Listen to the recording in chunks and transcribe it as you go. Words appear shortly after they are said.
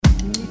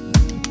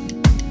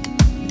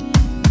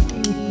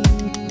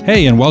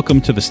Hey, and welcome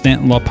to the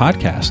Stanton Law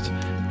Podcast.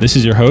 This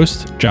is your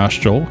host, Josh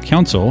Joel,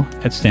 counsel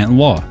at Stanton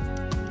Law.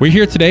 We're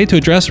here today to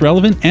address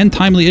relevant and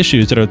timely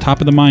issues that are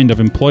top of the mind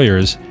of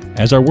employers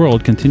as our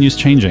world continues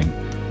changing.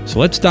 So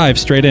let's dive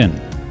straight in.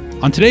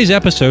 On today's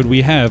episode,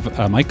 we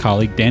have my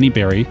colleague, Danny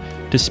Berry,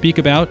 to speak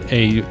about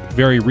a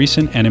very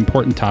recent and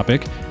important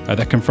topic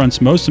that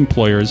confronts most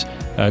employers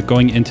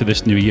going into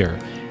this new year.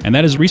 And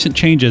that is recent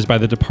changes by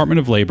the Department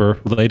of Labor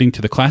relating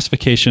to the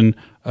classification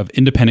of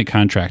independent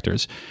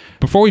contractors.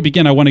 Before we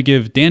begin, I want to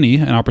give Danny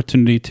an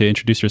opportunity to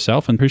introduce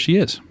herself and who she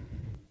is.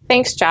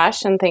 Thanks,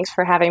 Josh, and thanks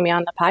for having me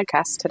on the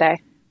podcast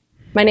today.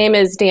 My name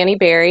is Danny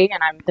Berry,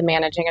 and I'm the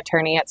managing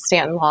attorney at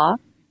Stanton Law.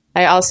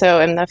 I also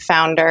am the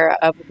founder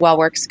of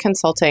WellWorks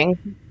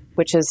Consulting,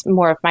 which is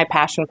more of my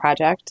passion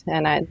project.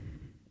 And at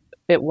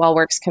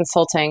WellWorks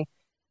Consulting,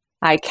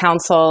 I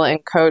counsel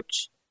and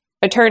coach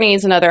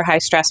attorneys and other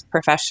high-stress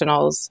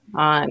professionals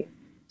on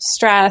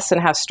stress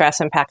and how stress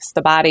impacts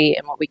the body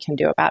and what we can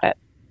do about it.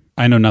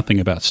 I know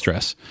nothing about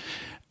stress.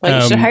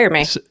 Well, you should hire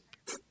me. So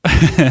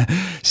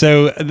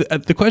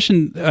the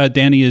question,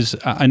 Danny, is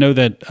I know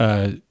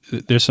that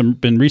there's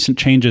been recent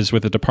changes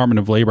with the Department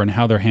of Labor and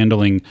how they're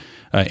handling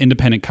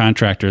independent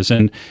contractors.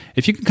 And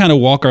if you can kind of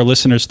walk our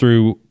listeners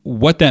through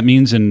what that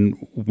means and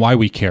why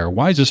we care.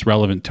 Why is this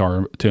relevant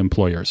to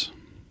employers?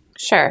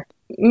 Sure.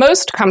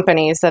 Most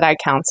companies that I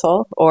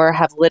counsel or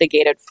have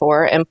litigated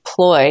for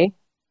employ,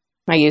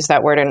 I use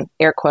that word in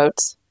air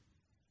quotes,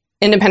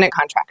 independent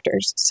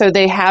contractors. So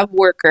they have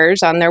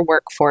workers on their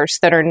workforce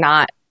that are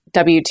not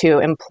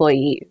W-2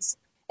 employees.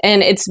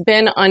 And it's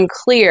been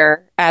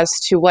unclear as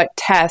to what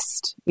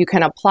test you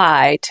can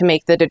apply to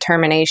make the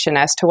determination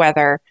as to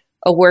whether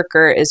a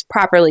worker is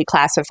properly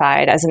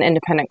classified as an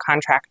independent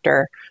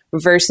contractor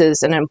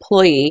versus an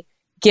employee,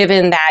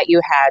 given that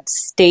you had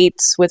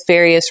states with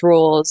various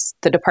rules,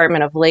 the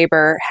Department of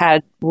Labor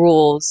had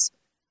rules,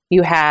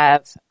 you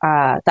have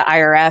the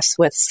IRS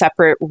with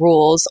separate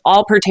rules,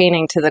 all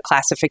pertaining to the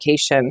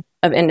classification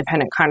of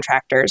independent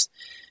contractors.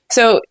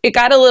 So it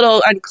got a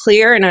little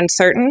unclear and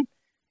uncertain,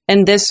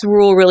 and this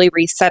rule really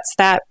resets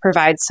that,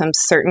 provides some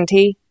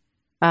certainty,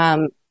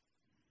 and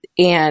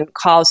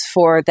calls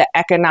for the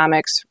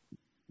economic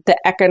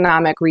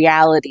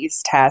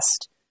realities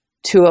test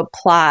to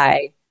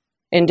apply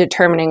in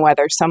determining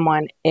whether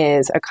someone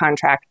is a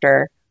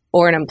contractor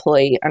or an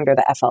employee under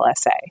the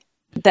FLSA.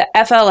 The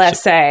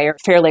FLSA, or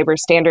Fair Labor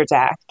Standards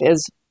Act,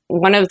 is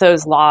one of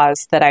those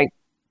laws that I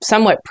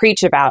somewhat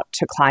preach about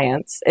to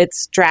clients.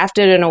 It's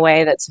drafted in a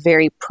way that's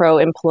very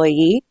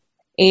pro-employee.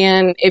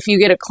 And if you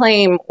get a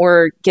claim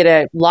or get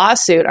a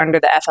lawsuit under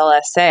the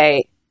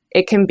FLSA,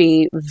 it can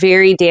be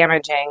very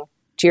damaging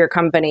to your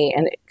company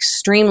and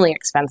extremely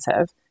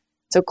expensive.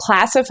 So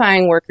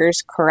classifying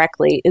workers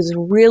correctly is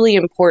really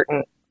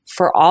important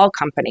for all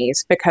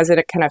companies because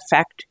it can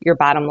affect your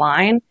bottom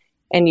line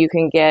and you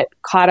can get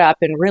caught up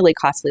in really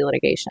costly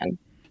litigation.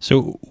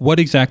 So what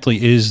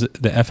exactly is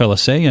the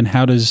FLSA and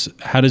how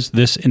does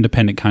this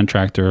independent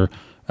contractor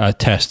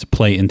test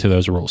play into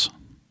those rules?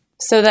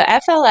 So the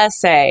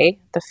FLSA,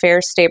 the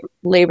Fair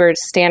Labor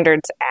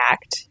Standards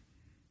Act,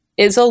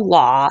 is a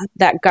law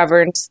that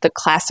governs the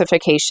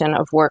classification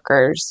of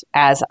workers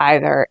as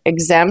either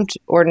exempt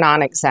or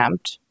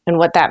non-exempt. And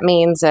what that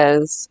means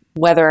is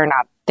whether or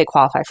not they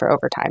qualify for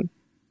overtime,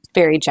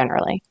 very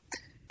generally.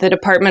 The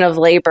Department of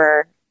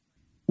Labor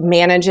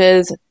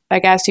manages, I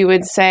guess you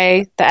would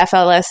say, the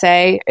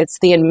FLSA. It's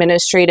the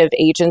administrative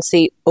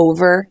agency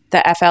over the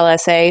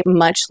FLSA,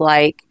 much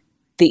like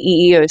the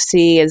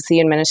EEOC is the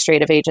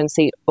administrative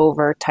agency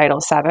over Title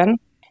VII.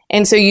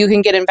 And so you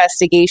can get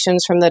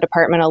investigations from the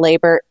Department of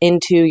Labor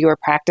into your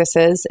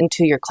practices,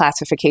 into your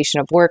classification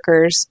of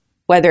workers,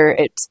 whether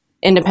it's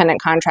independent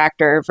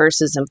contractor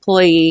versus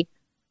employee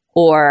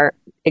or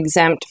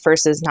exempt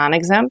versus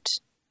non-exempt.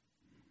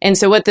 And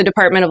so what the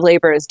Department of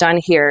Labor has done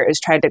here is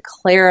tried to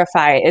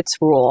clarify its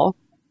rule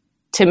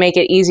to make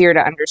it easier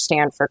to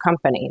understand for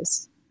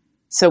companies.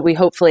 So we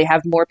hopefully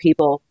have more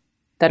people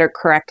that are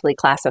correctly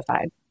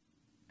classified.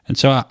 And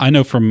so I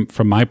know from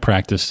my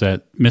practice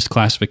that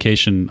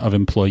misclassification of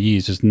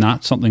employees is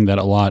not something that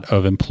a lot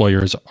of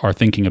employers are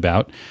thinking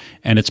about.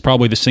 And it's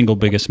probably the single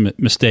biggest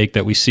mistake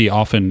that we see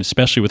often,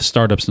 especially with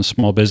startups and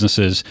small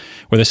businesses,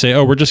 where they say,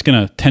 oh, we're just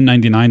going to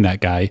 1099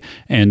 that guy.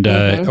 And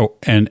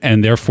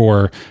and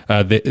therefore,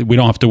 we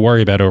don't have to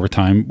worry about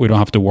overtime. We don't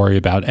have to worry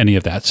about any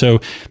of that. So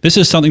this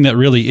is something that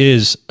really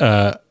is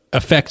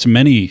affects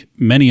many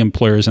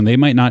employers, and they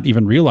might not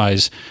even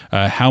realize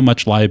how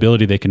much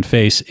liability they can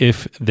face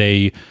if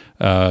they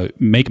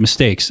make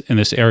mistakes in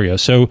this area.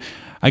 So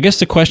I guess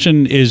the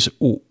question is,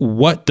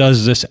 what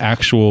does this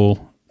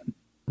actual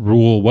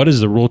rule, what does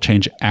the rule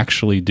change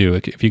actually do?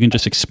 If you can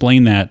just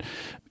explain that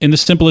in the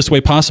simplest way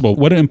possible,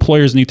 what do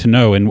employers need to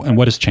know and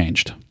what has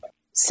changed?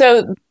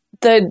 So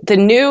the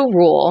new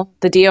rule,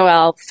 the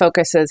DOL,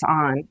 focuses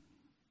on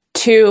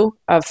 2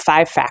 of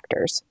 5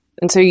 factors.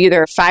 And so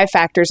there are 5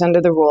 factors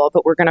under the rule,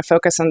 but we're going to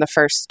focus on the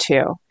first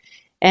 2.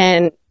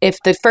 And if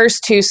the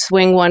first 2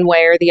 swing one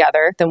way or the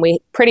other, then we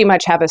pretty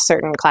much have a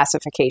certain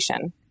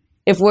classification.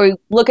 If we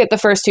look at the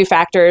first two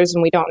factors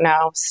and we don't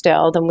know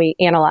still, then we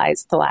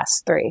analyze the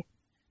last three.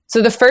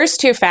 So the first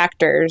two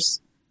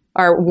factors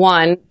are,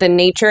 one, the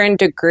nature and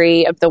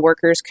degree of the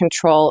worker's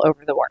control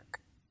over the work.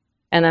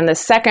 And then the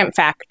second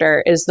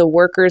factor is the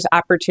worker's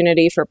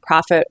opportunity for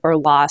profit or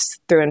loss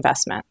through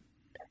investment.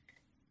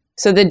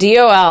 So the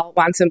DOL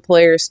wants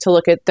employers to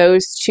look at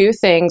those two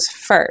things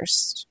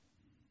first.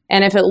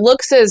 And if it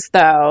looks as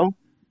though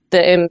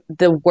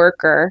the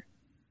worker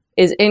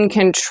is in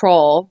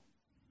control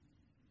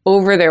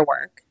over their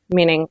work,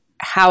 meaning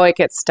how it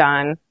gets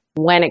done,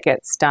 when it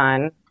gets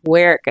done,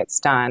 where it gets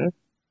done,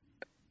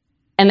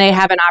 and they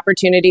have an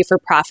opportunity for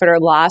profit or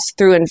loss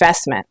through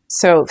investment.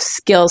 So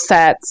skill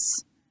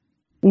sets,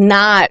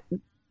 not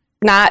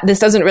this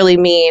doesn't really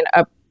mean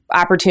a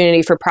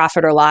opportunity for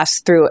profit or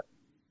loss through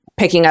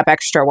picking up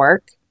extra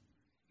work.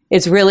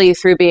 It's really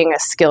through being a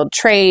skilled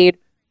trade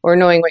or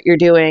knowing what you're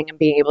doing and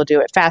being able to do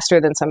it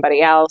faster than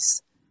somebody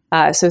else.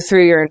 So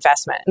through your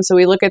investment. And so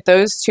we look at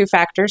those two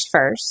factors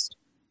first.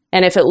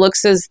 And if it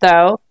looks as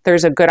though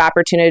there's a good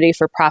opportunity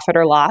for profit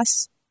or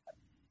loss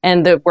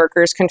and the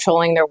worker's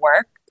controlling their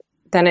work,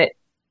 then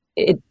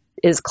it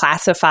is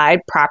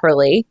classified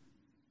properly.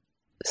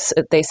 So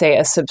they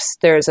say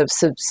there's a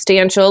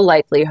substantial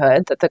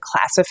likelihood that the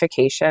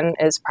classification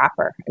is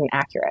proper and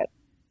accurate.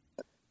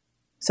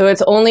 So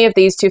it's only if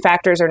these two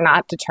factors are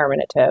not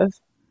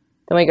determinative,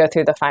 then we go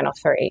through the final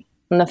three.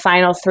 And the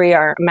final three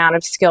are amount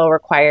of skill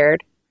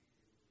required,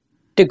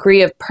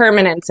 degree of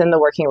permanence in the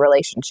working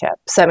relationship.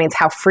 So that means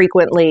how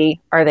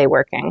frequently are they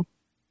working?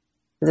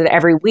 Is it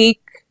every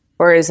week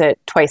or is it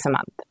twice a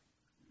month?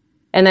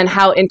 And then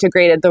how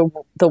integrated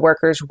the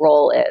worker's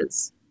role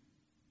is.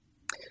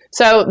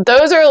 So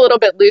those are a little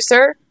bit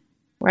looser,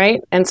 right?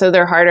 And so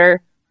they're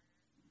harder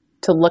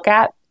to look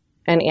at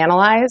and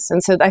analyze.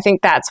 And so I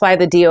think that's why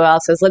the DOL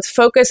says, let's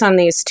focus on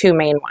these two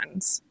main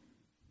ones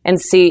and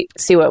see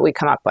what we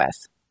come up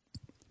with.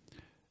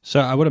 So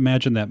I would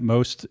imagine that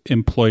most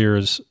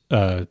employers,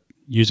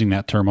 using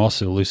that term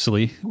also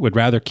loosely, would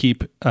rather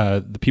keep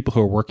the people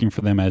who are working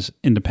for them as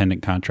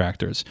independent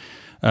contractors,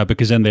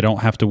 because then they don't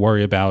have to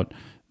worry about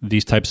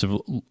these types of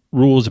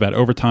rules about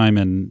overtime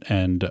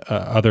and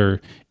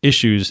other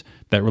issues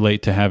that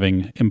relate to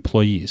having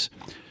employees.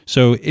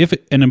 So if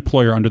an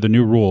employer under the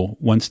new rule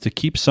wants to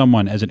keep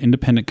someone as an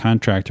independent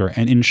contractor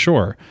and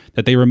ensure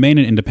that they remain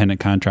an independent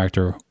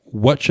contractor,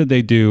 what should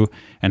they do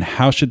and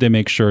how should they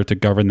make sure to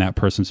govern that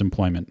person's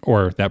employment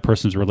or that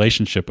person's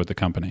relationship with the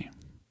company?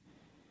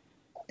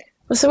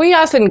 So we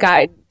often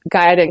guide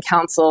and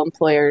counsel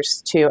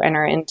employers to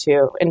enter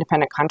into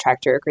independent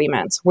contractor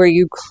agreements where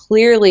you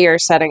clearly are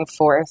setting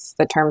forth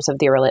the terms of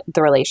the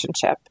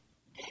relationship.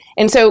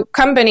 And so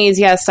companies,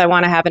 yes, I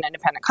want to have an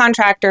independent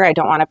contractor. I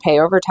don't want to pay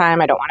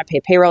overtime. I don't want to pay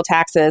payroll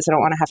taxes. I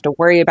don't want to have to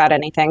worry about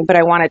anything, but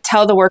I want to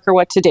tell the worker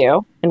what to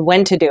do and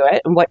when to do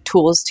it and what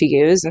tools to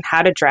use and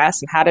how to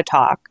dress and how to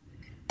talk.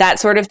 That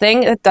sort of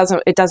thing, it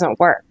doesn't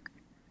work.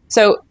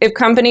 So if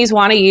companies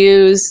want to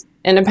use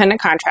independent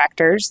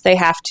contractors, they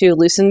have to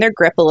loosen their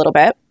grip a little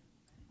bit,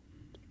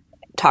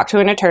 talk to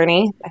an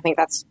attorney. I think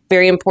that's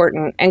very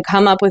important, and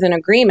come up with an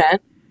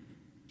agreement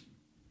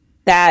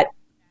that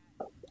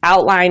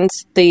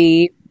outlines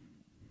the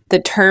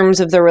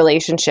terms of the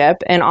relationship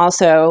and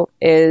also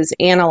is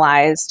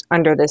analyzed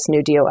under this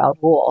new DOL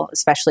rule,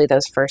 especially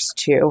those first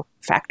two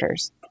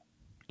factors.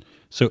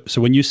 So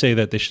when you say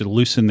that they should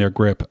loosen their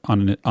grip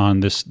on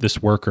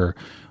this worker,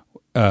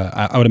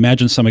 I would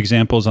imagine some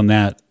examples on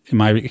that in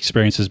my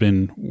experience has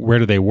been, where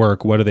do they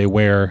work? What do they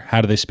wear?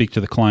 How do they speak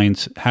to the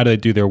clients? How do they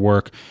do their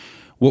work?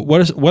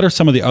 What are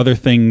some of the other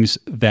things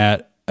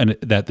that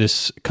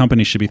this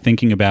company should be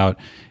thinking about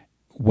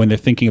when they're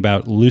thinking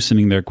about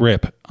loosening their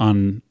grip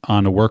on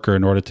a worker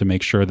in order to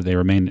make sure that they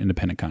remain an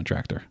independent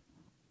contractor?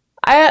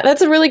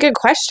 That's a really good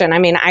question. I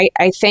mean,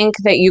 I think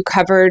that you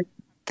covered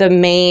the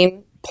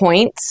main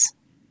points.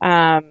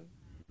 An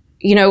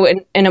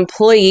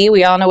employee,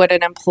 we all know what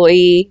an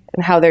employee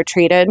and how they're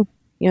treated.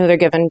 They're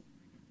given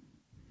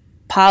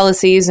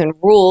policies and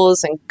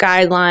rules and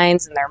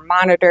guidelines and they're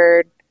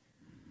monitored.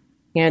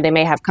 They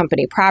may have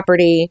company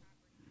property.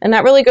 And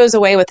that really goes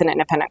away with an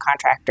independent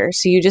contractor.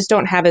 So you just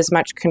don't have as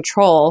much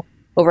control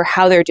over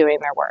how they're doing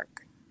their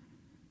work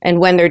and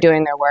when they're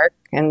doing their work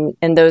and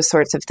those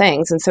sorts of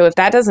things. And so if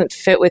that doesn't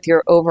fit with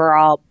your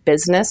overall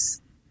business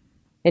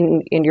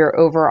in your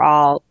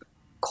overall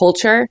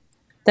culture,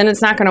 then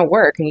it's not going to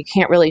work. And you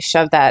can't really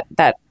shove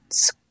that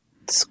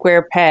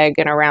square peg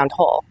in a round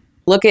hole.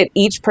 Look at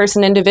each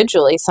person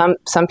individually.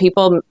 Some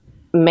people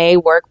may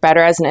work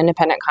better as an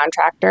independent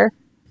contractor,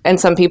 and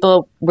some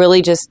people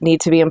really just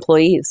need to be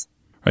employees.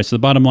 Right. So the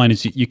bottom line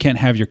is you can't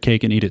have your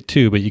cake and eat it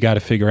too, but you got to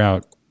figure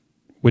out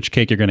which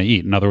cake you're going to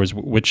eat. In other words,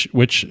 which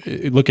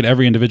look at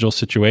every individual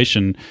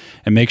situation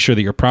and make sure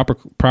that you're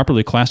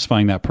properly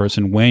classifying that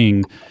person,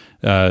 weighing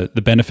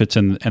the benefits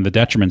and the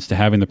detriments to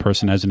having the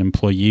person as an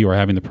employee or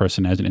having the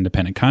person as an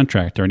independent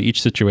contractor. And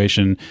each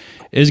situation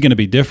is going to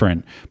be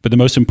different. But the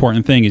most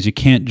important thing is you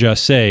can't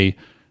just say,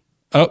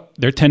 oh,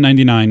 they're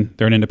 1099,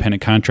 they're an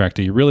independent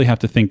contractor. You really have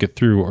to think it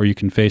through, or you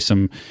can face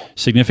some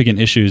significant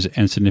issues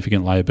and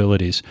significant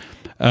liabilities.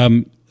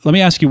 Let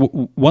me ask you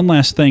one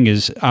last thing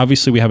is,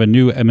 obviously we have a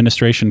new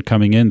administration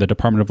coming in. The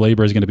Department of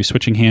Labor is going to be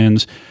switching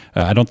hands.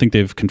 I don't think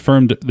they've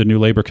confirmed the new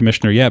labor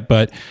commissioner yet,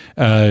 but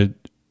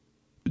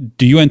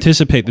do you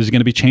anticipate there's going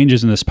to be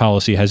changes in this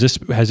policy?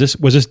 Was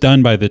this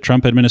done by the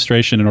Trump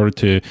administration in order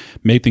to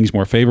make things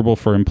more favorable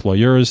for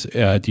employers?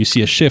 Do you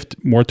see a shift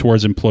more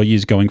towards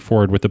employees going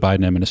forward with the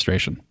Biden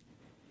administration?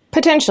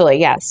 Potentially,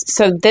 yes.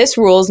 So this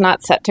rule is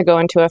not set to go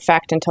into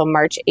effect until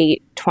March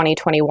 8,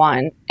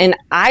 2021. And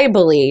I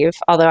believe,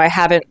 although I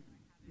haven't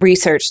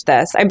researched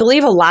this, I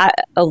believe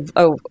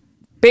a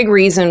big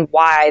reason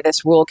why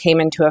this rule came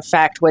into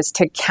effect was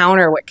to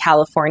counter what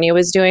California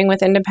was doing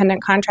with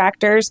independent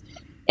contractors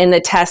in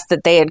the test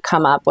that they had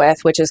come up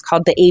with, which is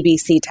called the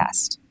ABC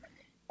test.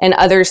 And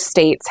other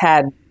states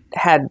had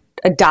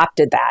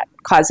adopted that,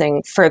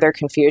 causing further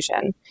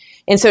confusion.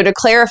 And so to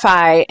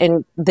clarify,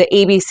 the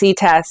ABC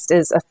test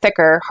is a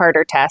thicker,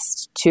 harder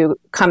test to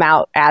come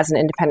out as an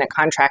independent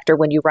contractor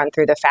when you run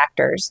through the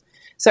factors.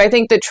 So I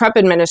think the Trump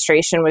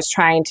administration was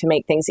trying to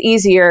make things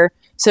easier,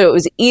 so it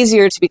was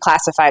easier to be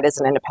classified as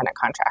an independent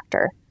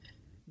contractor.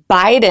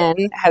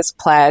 Biden has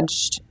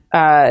pledged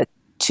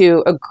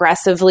to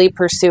aggressively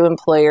pursue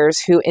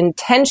employers who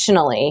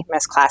intentionally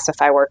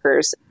misclassify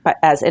workers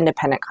as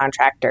independent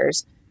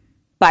contractors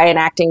by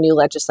enacting new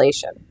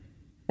legislation.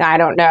 Now, I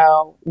don't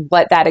know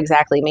what that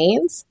exactly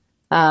means,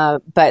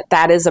 but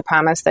that is a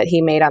promise that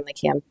he made on the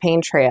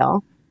campaign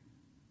trail.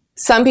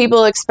 Some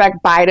people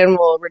expect Biden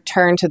will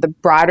return to the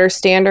broader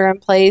standard in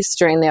place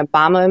during the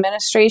Obama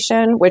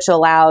administration, which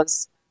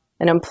allows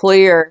an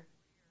employee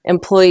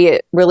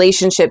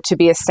relationship to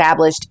be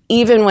established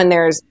even when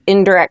there's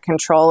indirect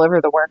control over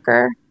the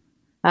worker.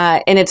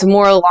 And it's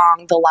more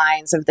along the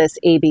lines of this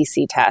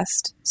ABC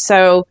test.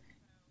 So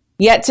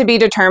yet to be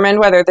determined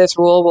whether this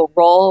rule will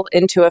roll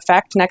into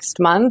effect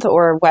next month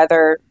or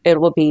whether it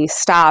will be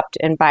stopped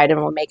and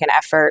Biden will make an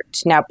effort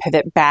to now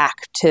pivot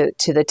back to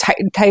the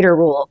tighter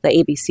rule, the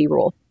ABC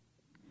rule.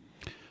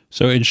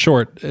 So in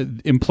short,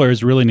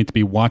 employers really need to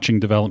be watching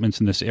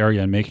developments in this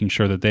area and making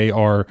sure that they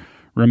are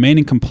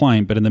remaining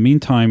compliant. But in the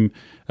meantime,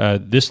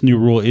 this new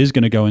rule is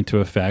going to go into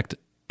effect,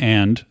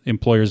 and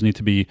employers need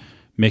to be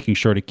making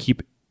sure to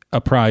keep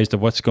apprised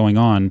of what's going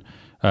on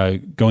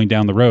going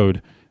down the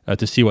road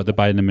to see what the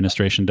Biden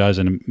administration does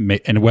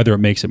and whether it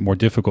makes it more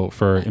difficult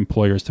for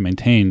employers to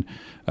maintain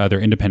their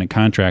independent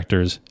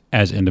contractors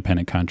as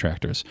independent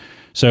contractors.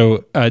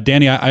 So,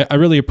 Danny, I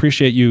really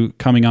appreciate you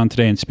coming on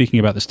today and speaking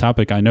about this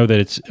topic. I know that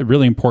it's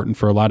really important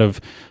for a lot of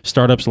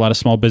startups, a lot of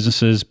small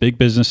businesses, big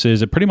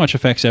businesses. It pretty much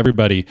affects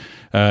everybody,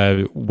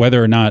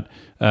 whether or not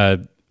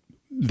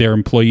their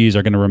employees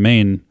are going to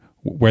remain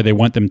where they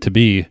want them to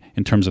be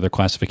in terms of their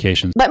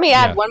classifications. Let me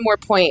add one more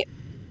point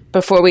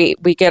before we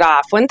get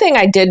off. One thing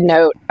I did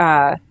note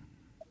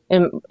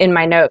in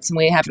my notes, and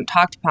we haven't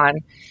talked upon,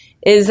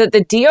 is that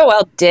the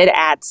DOL did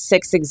add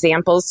 6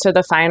 examples to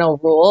the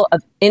final rule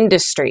of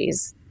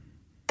industries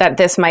that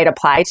this might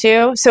apply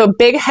to. So a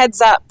big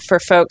heads up for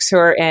folks who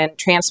are in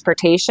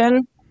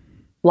transportation,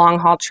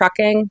 long-haul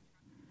trucking,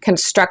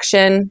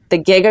 construction, the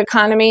gig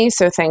economy,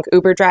 so think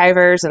Uber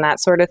drivers and that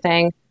sort of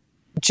thing,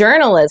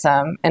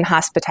 journalism, and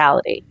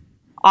hospitality.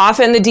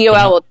 Often the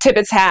DOL will tip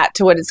its hat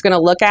to what it's going to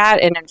look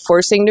at in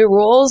enforcing new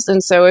rules.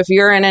 And so if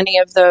you're in any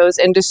of those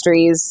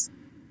industries,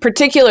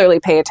 particularly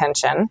pay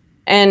attention.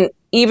 And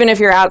even if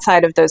you're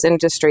outside of those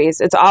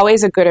industries, it's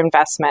always a good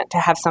investment to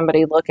have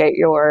somebody look at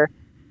your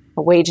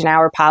wage and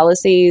hour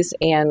policies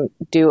and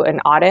do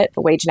an audit,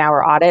 a wage and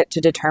hour audit, to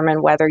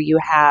determine whether you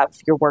have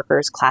your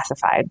workers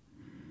classified.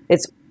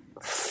 It's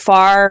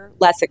far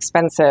less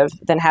expensive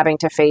than having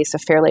to face a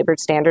Fair Labor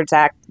Standards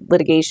Act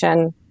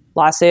litigation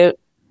lawsuit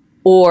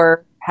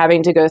or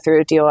having to go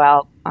through a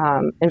DOL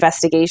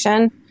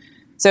investigation.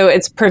 So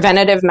it's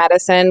preventative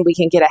medicine. We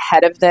can get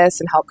ahead of this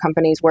and help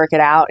companies work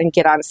it out and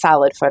get on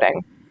solid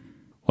footing.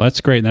 Well,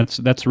 that's great.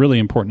 That's really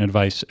important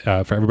advice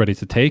for everybody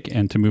to take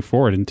and to move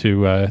forward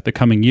into the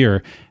coming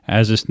year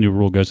as this new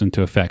rule goes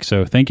into effect.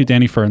 So thank you,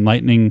 Danny, for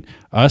enlightening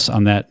us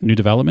on that new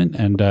development,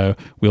 and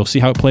we'll see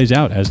how it plays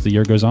out as the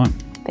year goes on.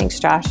 Thanks,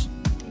 Josh.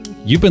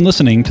 You've been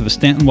listening to the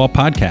Stanton Law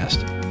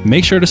Podcast.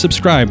 Make sure to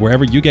subscribe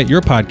wherever you get your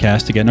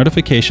podcast to get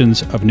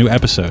notifications of new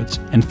episodes.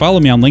 And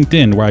follow me on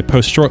LinkedIn, where I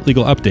post short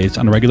legal updates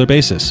on a regular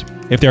basis.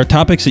 If there are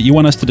topics that you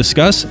want us to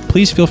discuss,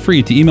 please feel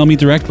free to email me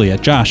directly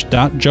at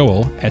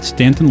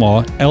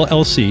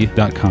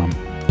josh.joel@stantonlawllc.com.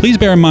 Please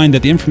bear in mind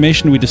that the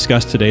information we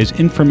discussed today is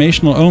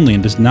informational only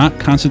and does not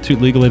constitute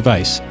legal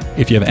advice.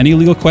 If you have any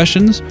legal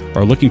questions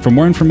or are looking for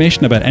more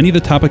information about any of the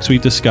topics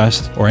we've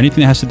discussed or anything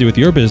that has to do with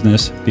your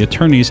business, the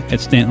attorneys at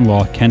Stanton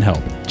Law can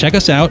help. Check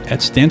us out at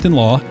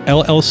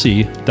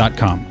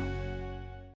stantonlawllc.com.